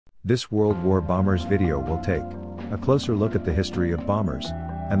This World War bombers video will take a closer look at the history of bombers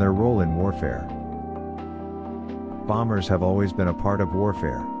and their role in warfare. Bombers have always been a part of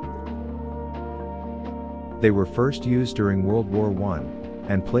warfare. They were first used during World War I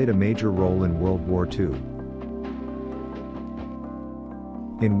and played a major role in World War II.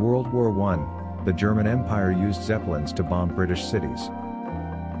 In World War I, the German Empire used Zeppelins to bomb British cities.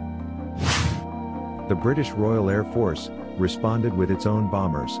 The British Royal Air Force responded with its own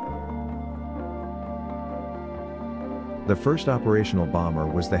bombers. The first operational bomber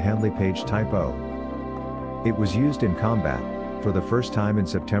was the Handley Page Type O. It was used in combat for the first time in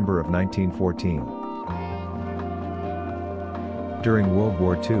September of 1914. During World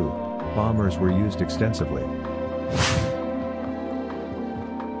War II, bombers were used extensively.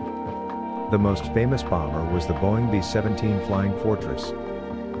 The most famous bomber was the Boeing B-17 Flying Fortress.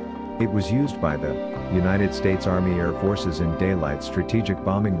 It was used by the United States Army Air Forces in daylight strategic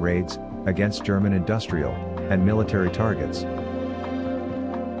bombing raids against German industrial and military targets.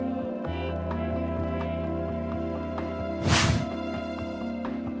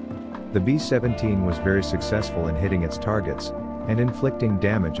 The B-17 was very successful in hitting its targets and inflicting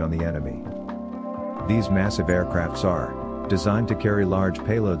damage on the enemy. These massive aircrafts are designed to carry large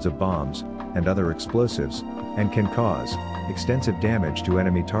payloads of bombs and other explosives, and can cause extensive damage to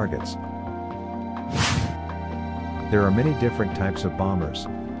enemy targets. There are many different types of bombers,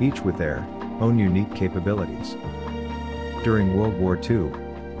 each with their own unique capabilities. During World War II,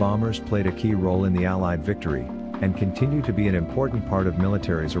 bombers played a key role in the Allied victory, and continue to be an important part of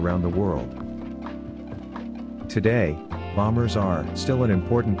militaries around the world. Today, bombers are still an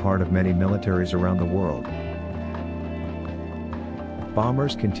important part of many militaries around the world.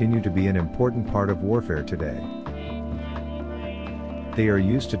 Bombers continue to be an important part of warfare today. They are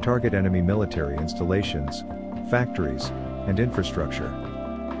used to target enemy military installations, factories, and infrastructure.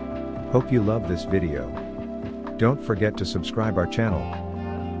 Hope you love this video. Don't forget to subscribe our channel.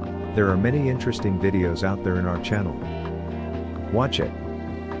 There are many interesting videos out there in our channel. Watch it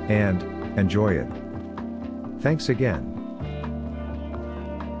and enjoy it. Thanks again.